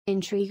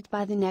Intrigued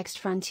by the next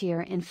frontier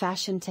in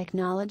fashion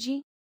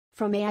technology?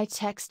 From AI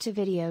text to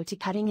video to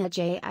cutting-edge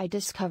AI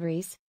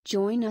discoveries,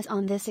 join us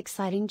on this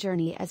exciting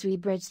journey as we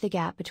bridge the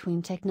gap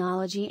between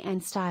technology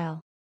and style.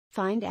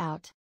 Find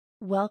out.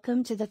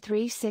 Welcome to the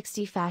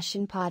 360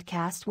 Fashion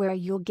Podcast, where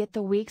you'll get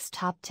the week's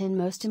top 10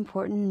 most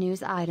important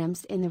news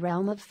items in the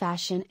realm of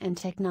fashion and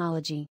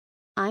technology.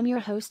 I'm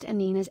your host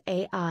Anina's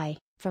AI,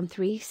 from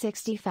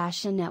 360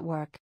 Fashion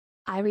Network.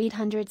 I read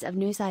hundreds of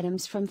news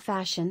items from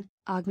fashion,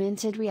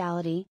 augmented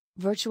reality,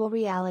 virtual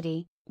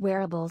reality,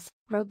 wearables,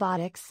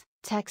 robotics,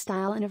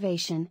 textile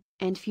innovation,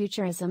 and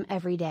futurism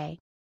every day.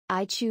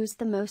 I choose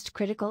the most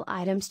critical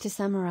items to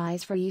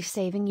summarize for you,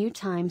 saving you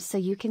time so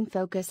you can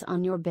focus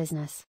on your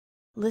business.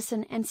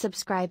 Listen and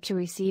subscribe to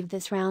receive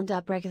this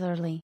roundup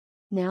regularly.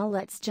 Now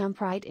let's jump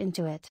right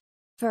into it.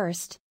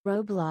 First,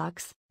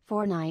 Roblox,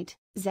 Fortnite,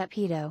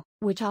 Zepeto,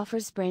 which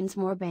offers brands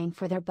more bang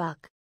for their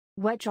buck.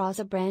 What draws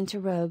a brand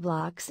to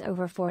Roblox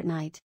over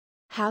Fortnite?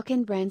 How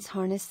can brands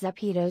harness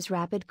Zepeto's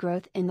rapid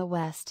growth in the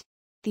West?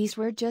 These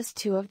were just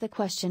two of the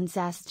questions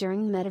asked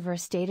during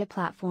Metaverse Data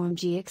Platform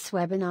GX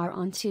webinar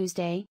on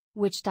Tuesday,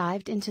 which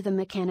dived into the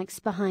mechanics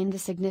behind the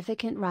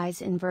significant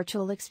rise in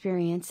virtual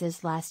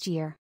experiences last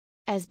year.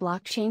 As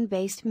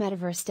blockchain-based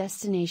Metaverse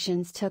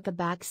destinations took a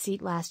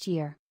backseat last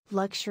year,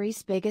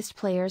 luxury's biggest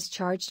players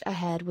charged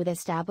ahead with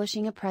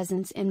establishing a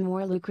presence in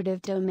more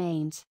lucrative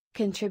domains,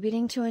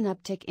 contributing to an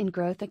uptick in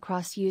growth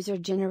across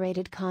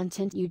user-generated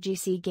content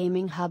UGC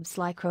gaming hubs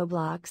like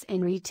Roblox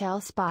and retail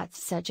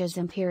spots such as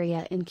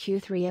Imperia. In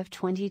Q3 of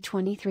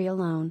 2023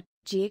 alone,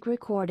 GX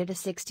recorded a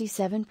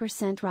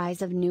 67%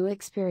 rise of new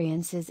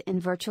experiences in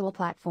virtual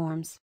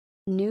platforms.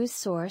 News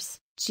source,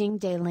 Ching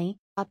Daily.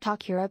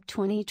 Shoptalk Europe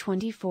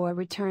 2024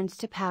 returns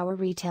to power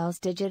retail's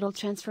digital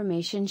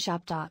transformation.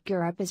 Shoptalk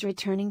Europe is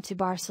returning to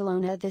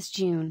Barcelona this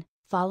June,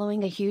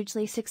 following a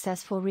hugely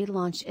successful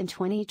relaunch in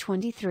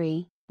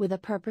 2023, with the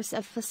purpose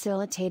of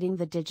facilitating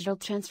the digital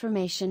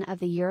transformation of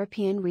the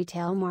European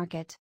retail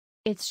market.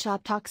 Its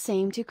Shoptalks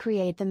aim to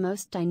create the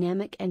most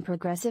dynamic and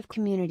progressive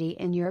community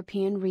in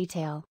European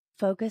retail,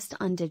 focused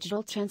on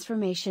digital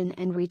transformation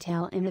and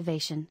retail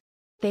innovation.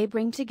 They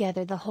bring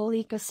together the whole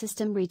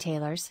ecosystem: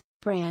 retailers,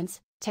 brands,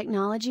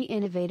 technology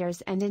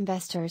innovators and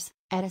investors,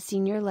 at a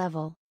senior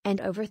level, and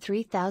over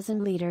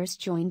 3,000 leaders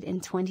joined in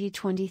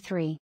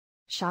 2023.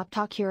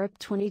 Shoptalk Europe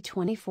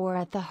 2024.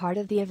 At the heart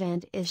of the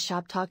event is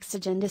Shoptalk's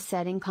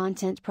agenda-setting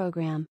content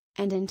program,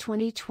 and in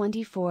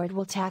 2024 it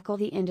will tackle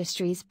the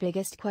industry's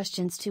biggest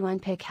questions to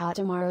unpick how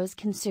tomorrow's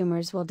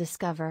consumers will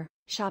discover,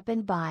 shop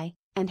and buy,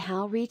 and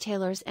how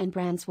retailers and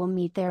brands will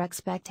meet their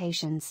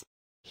expectations.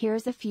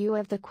 Here's a few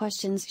of the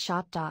questions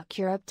Shoptalk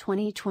Europe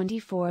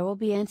 2024 will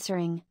be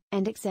answering,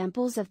 and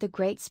examples of the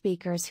great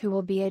speakers who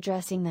will be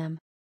addressing them.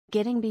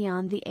 Getting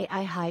beyond the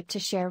AI hype to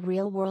share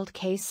real-world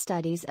case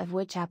studies of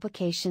which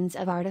applications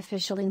of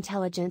artificial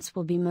intelligence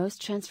will be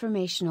most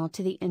transformational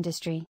to the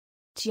industry.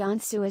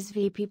 Jiansu is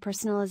VP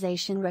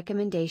Personalization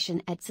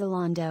Recommendation at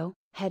Zalando,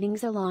 heading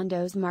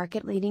Zalando's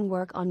market-leading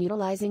work on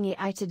utilizing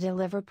AI to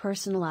deliver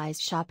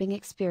personalized shopping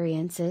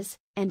experiences,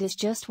 and is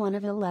just one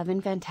of 11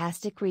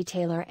 fantastic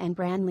retailer and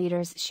brand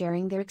leaders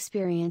sharing their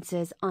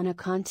experiences on a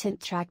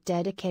content track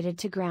dedicated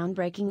to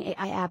groundbreaking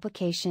AI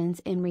applications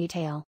in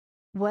retail.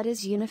 What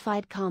is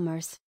unified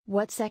commerce,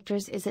 what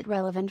sectors is it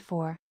relevant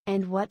for,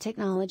 and what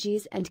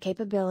technologies and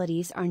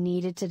capabilities are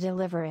needed to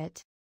deliver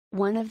it?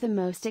 One of the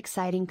most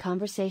exciting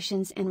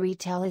conversations in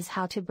retail is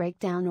how to break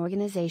down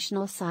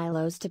organizational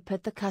silos to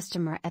put the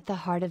customer at the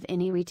heart of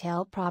any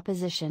retail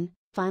proposition,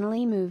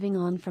 finally moving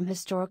on from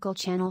historical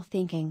channel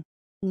thinking.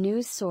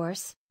 News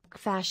source,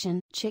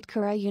 Fashion.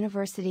 Chitkura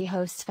University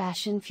hosts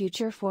Fashion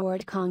Future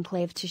Forward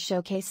Conclave to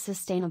showcase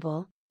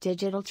sustainable,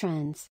 digital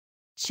trends.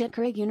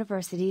 Chitkura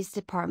University's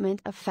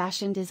Department of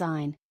Fashion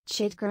Design,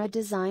 Chitkura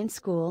Design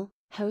School,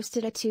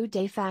 hosted a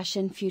two-day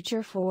Fashion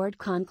Future Forward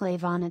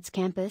Conclave on its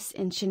campus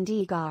in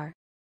Chandigarh.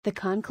 The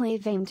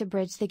conclave aimed to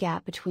bridge the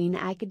gap between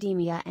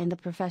academia and the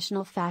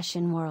professional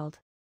fashion world.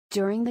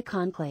 During the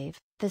conclave,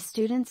 the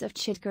students of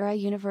Chitkura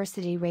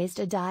University raised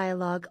a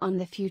dialogue on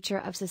the future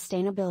of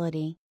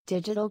sustainability,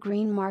 digital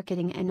green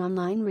marketing and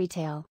online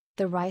retail,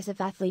 the rise of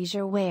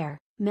athleisure wear,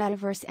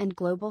 metaverse and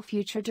global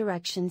future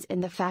directions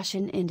in the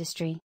fashion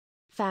industry.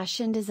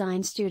 Fashion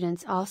design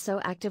students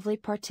also actively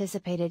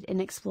participated in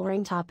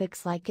exploring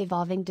topics like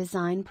evolving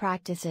design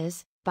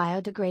practices,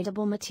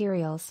 biodegradable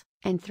materials,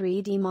 and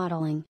 3D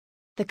modeling.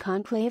 The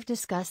conclave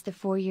discussed the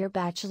 4-year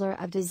Bachelor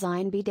of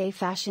Design B-Day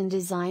Fashion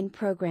Design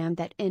program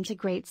that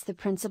integrates the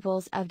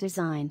principles of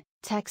design,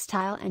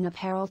 textile and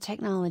apparel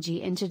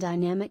technology into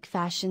dynamic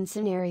fashion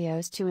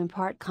scenarios to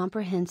impart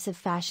comprehensive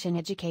fashion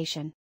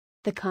education.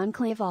 The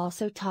conclave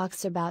also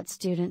talks about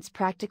students'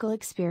 practical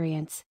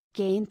experience,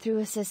 gained through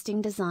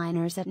assisting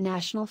designers at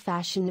national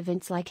fashion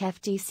events like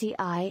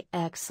FDCI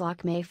X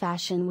May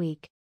Fashion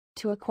Week.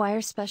 To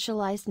acquire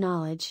specialized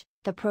knowledge,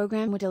 the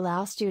program would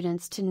allow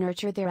students to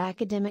nurture their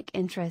academic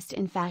interest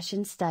in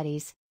fashion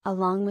studies,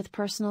 along with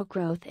personal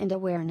growth and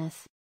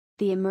awareness.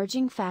 The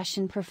emerging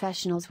fashion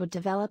professionals would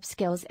develop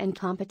skills and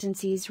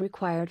competencies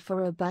required for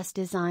robust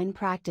design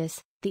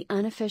practice, The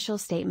unofficial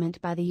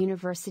statement by the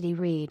university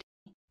read: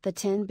 the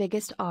 10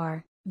 biggest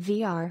R,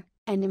 VR,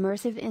 and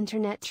immersive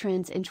internet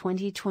trends in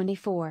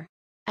 2024.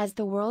 As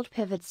the world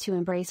pivots to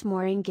embrace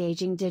more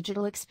engaging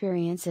digital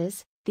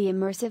experiences, the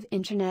immersive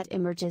internet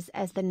emerges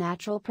as the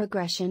natural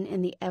progression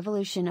in the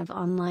evolution of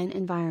online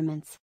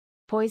environments.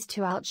 Poised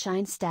to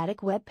outshine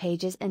static web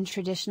pages and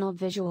traditional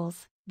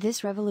visuals,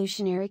 this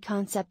revolutionary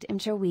concept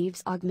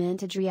interweaves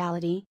augmented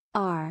reality,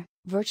 R,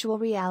 virtual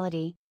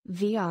reality,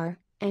 VR,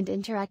 and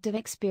interactive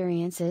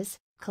experiences,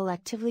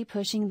 collectively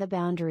pushing the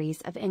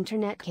boundaries of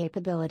internet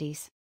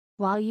capabilities.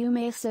 While you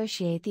may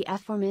associate the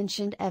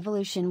aforementioned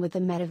evolution with the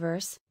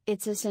metaverse,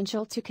 it's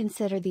essential to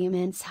consider the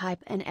immense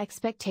hype and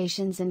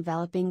expectations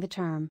enveloping the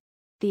term.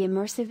 The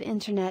immersive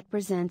internet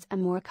presents a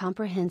more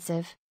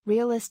comprehensive,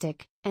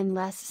 realistic, and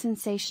less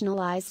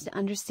sensationalized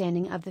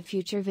understanding of the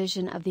future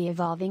vision of the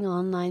evolving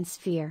online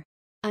sphere.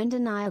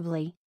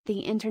 Undeniably, the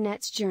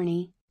internet's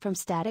journey, from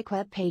static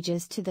web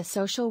pages to the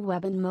social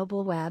web and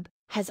mobile web,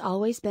 has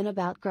always been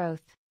about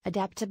growth,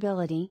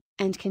 adaptability,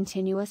 and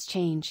continuous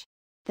change.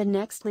 The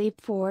next leap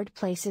forward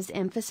places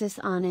emphasis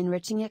on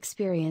enriching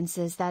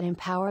experiences that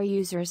empower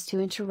users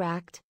to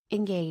interact,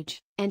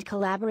 engage, and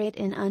collaborate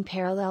in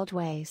unparalleled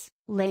ways,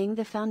 laying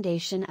the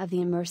foundation of the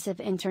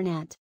immersive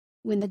internet.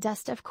 When the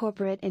dust of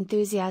corporate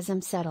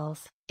enthusiasm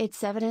settles,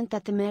 it's evident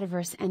that the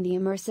metaverse and the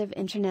immersive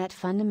internet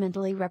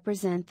fundamentally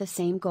represent the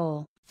same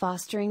goal: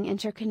 fostering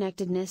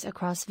interconnectedness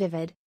across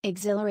vivid,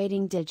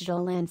 exhilarating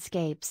digital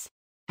landscapes.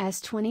 As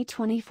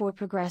 2024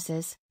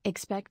 progresses,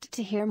 expect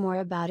to hear more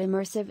about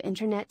immersive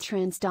internet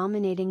trends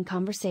dominating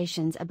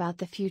conversations about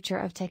the future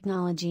of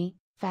technology,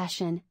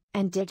 fashion,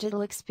 and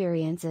digital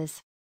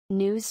experiences.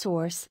 News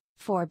source: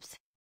 Forbes.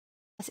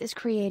 Is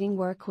creating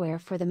workwear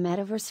for the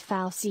metaverse.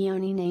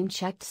 Falcioni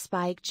name-checked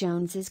Spike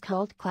Jonze's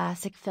cult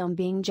classic film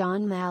Being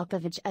John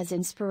Malkovich as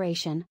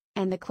inspiration,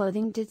 and the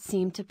clothing did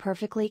seem to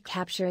perfectly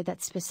capture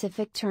that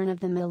specific turn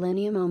of the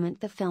millennium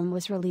moment. The film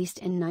was released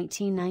in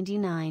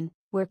 1999,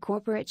 where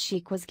corporate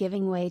chic was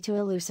giving way to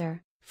a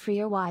looser,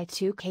 freer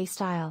Y2K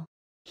style.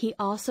 He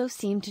also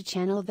seemed to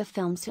channel the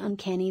film's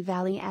uncanny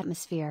valley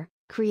atmosphere,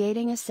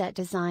 creating a set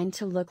designed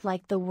to look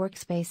like the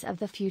workspace of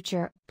the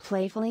future,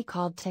 playfully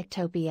called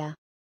Techtopia.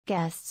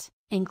 Guests,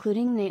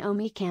 including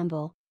Naomi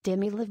Campbell,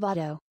 Demi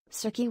Lovato,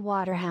 Suki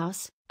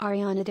Waterhouse,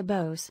 Ariana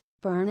DeBose,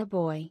 Burna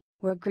Boy,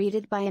 were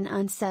greeted by an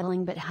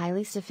unsettling but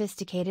highly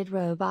sophisticated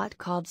robot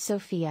called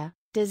Sophia,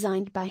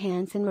 designed by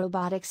Hanson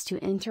Robotics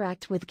to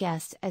interact with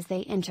guests as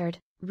they entered,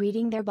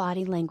 reading their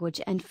body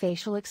language and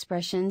facial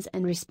expressions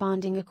and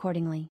responding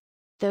accordingly.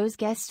 Those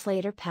guests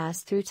later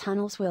passed through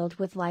tunnels filled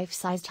with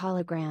life-sized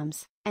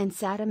holograms, and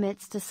sat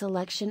amidst a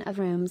selection of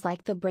rooms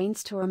like the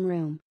Brainstorm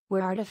Room,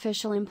 where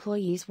artificial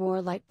employees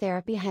wore light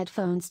therapy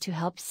headphones to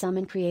help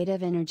summon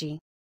creative energy.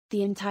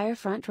 The entire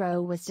front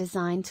row was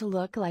designed to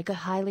look like a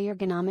highly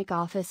ergonomic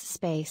office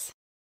space.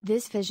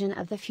 This vision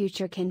of the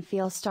future can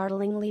feel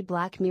startlingly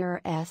Black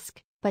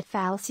Mirror-esque, but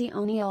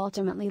Falcioni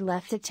ultimately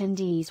left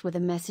attendees with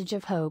a message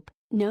of hope.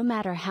 No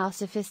matter how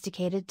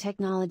sophisticated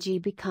technology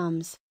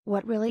becomes,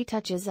 what really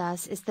touches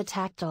us is the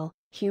tactile,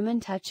 human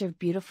touch of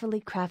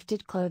beautifully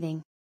crafted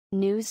clothing.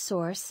 News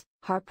source: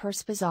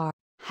 Harper's Bazaar.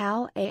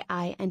 How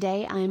AI and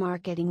AI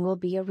marketing will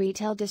be a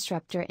retail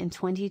disruptor in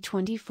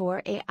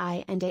 2024.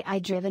 AI and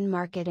AI-driven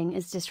marketing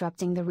is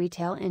disrupting the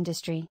retail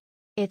industry.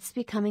 It's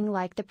becoming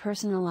like the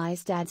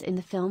personalized ads in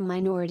the film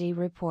Minority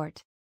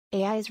Report.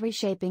 AI is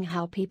reshaping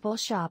how people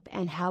shop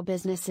and how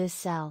businesses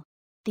sell.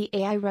 The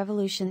AI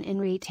revolution in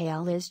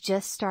retail is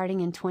just starting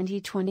in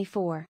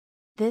 2024.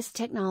 This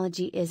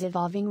technology is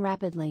evolving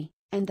rapidly,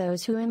 and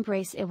those who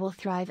embrace it will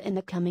thrive in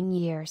the coming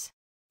years.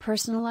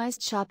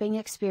 Personalized shopping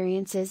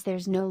experiences: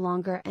 there's no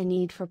longer a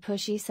need for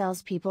pushy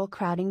salespeople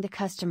crowding the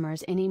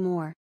customers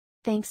anymore.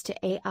 Thanks to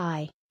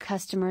AI,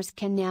 customers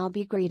can now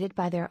be greeted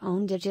by their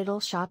own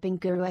digital shopping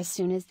guru as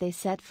soon as they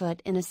set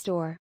foot in a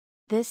store.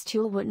 This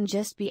tool wouldn't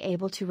just be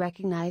able to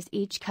recognize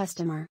each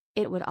customer,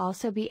 it would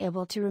also be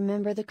able to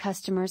remember the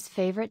customer's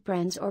favorite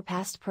brands or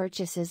past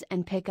purchases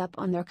and pick up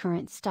on their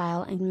current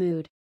style and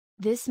mood.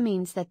 This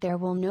means that there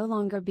will no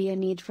longer be a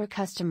need for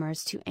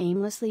customers to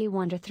aimlessly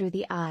wander through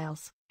the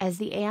aisles, as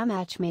the AI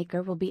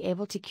matchmaker will be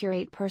able to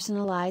curate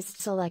personalized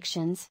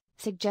selections,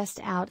 suggest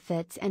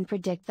outfits, and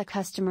predict the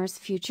customer's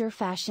future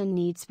fashion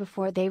needs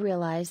before they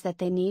realize that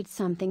they need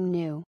something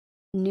new.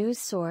 News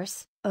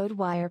source: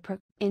 Odewire.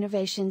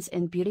 Innovations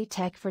in beauty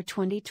tech for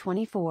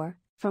 2024,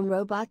 from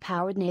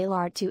robot-powered nail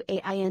art to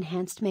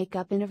AI-enhanced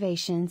makeup.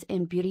 Innovations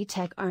in beauty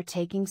tech are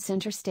taking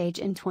center stage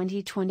in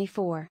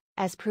 2024,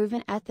 as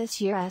proven at this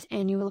year's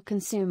annual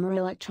Consumer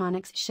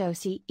Electronics Show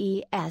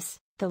CES,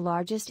 the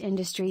largest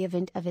industry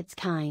event of its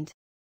kind.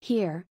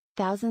 Here,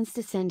 thousands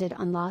descended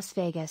on Las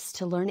Vegas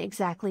to learn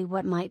exactly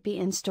what might be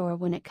in store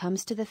when it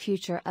comes to the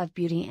future of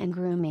beauty and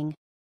grooming.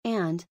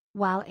 And,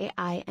 while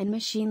AI and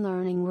machine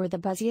learning were the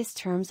buzziest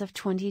terms of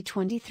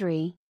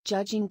 2023,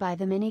 judging by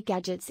the many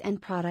gadgets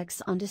and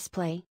products on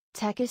display,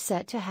 tech is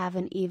set to have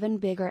an even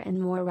bigger and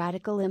more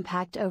radical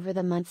impact over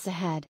the months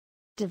ahead.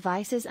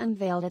 Devices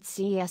unveiled at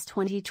CES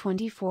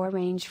 2024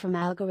 range from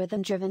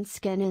algorithm-driven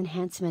skin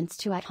enhancements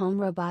to at-home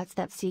robots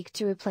that seek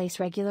to replace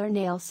regular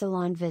nail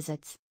salon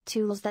visits,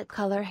 tools that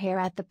color hair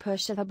at the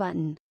push of a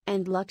button,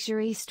 and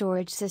luxury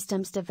storage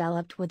systems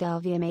developed with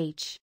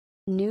LVMH.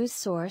 News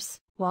source: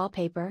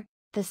 Wallpaper.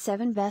 The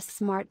 7 best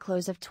smart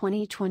clothes of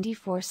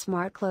 2024.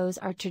 Smart clothes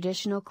are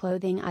traditional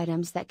clothing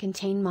items that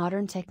contain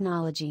modern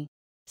technology.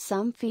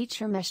 Some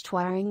feature mesh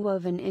wiring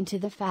woven into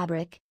the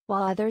fabric,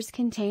 while others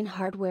contain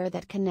hardware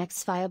that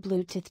connects via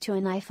Bluetooth to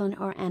an iPhone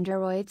or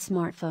Android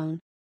smartphone.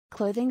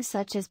 Clothing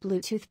such as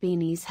Bluetooth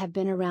beanies have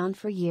been around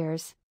for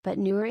years, but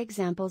newer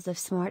examples of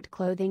smart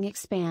clothing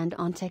expand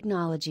on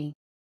technology.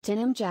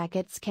 Denim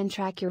jackets can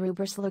track your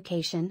Uber's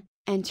location,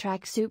 and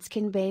tracksuits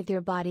can bathe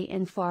your body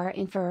in far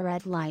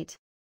infrared light.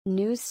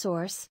 News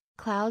source: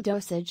 Cloud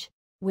Dosage.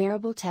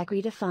 Wearable tech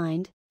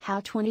redefined. How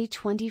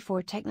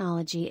 2024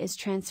 technology is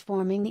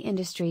transforming the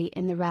industry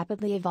in the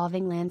rapidly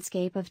evolving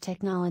landscape of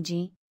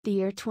technology. The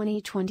year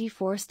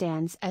 2024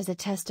 stands as a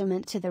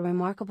testament to the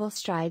remarkable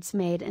strides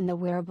made in the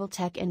wearable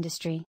tech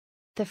industry.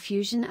 The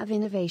fusion of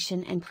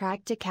innovation and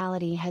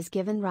practicality has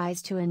given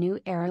rise to a new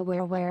era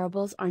where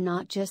wearables are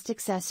not just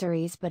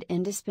accessories but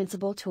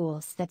indispensable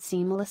tools that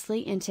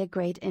seamlessly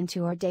integrate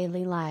into our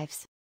daily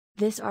lives.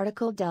 This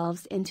article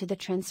delves into the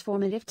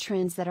transformative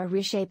trends that are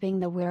reshaping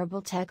the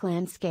wearable tech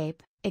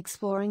landscape,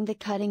 exploring the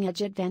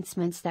cutting-edge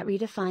advancements that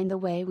redefine the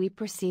way we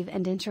perceive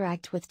and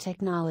interact with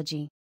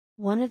technology.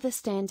 One of the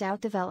standout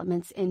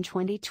developments in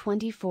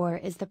 2024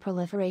 is the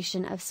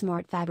proliferation of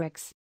smart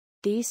fabrics.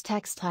 These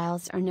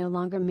textiles are no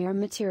longer mere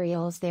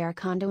materials, they are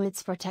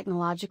conduits for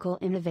technological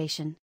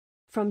innovation.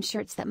 From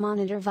shirts that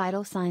monitor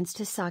vital signs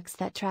to socks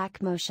that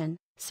track motion,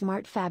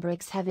 smart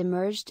fabrics have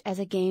emerged as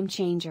a game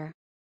changer.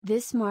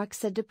 This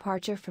marks a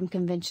departure from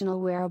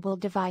conventional wearable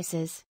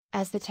devices,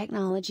 as the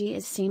technology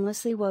is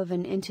seamlessly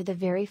woven into the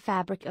very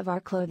fabric of our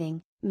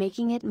clothing,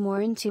 making it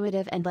more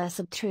intuitive and less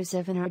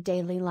obtrusive in our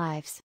daily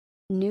lives.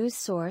 News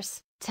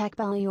source: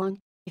 TechBallyong.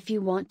 If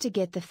you want to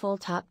get the full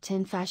top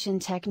 10 fashion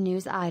tech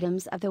news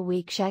items of the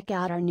week, check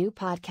out our new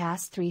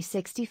podcast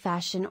 360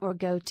 Fashion or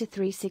go to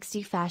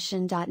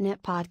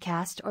 360fashion.net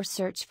podcast or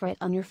search for it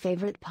on your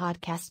favorite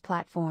podcast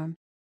platform.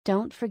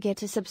 Don't forget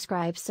to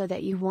subscribe so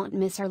that you won't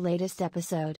miss our latest episode.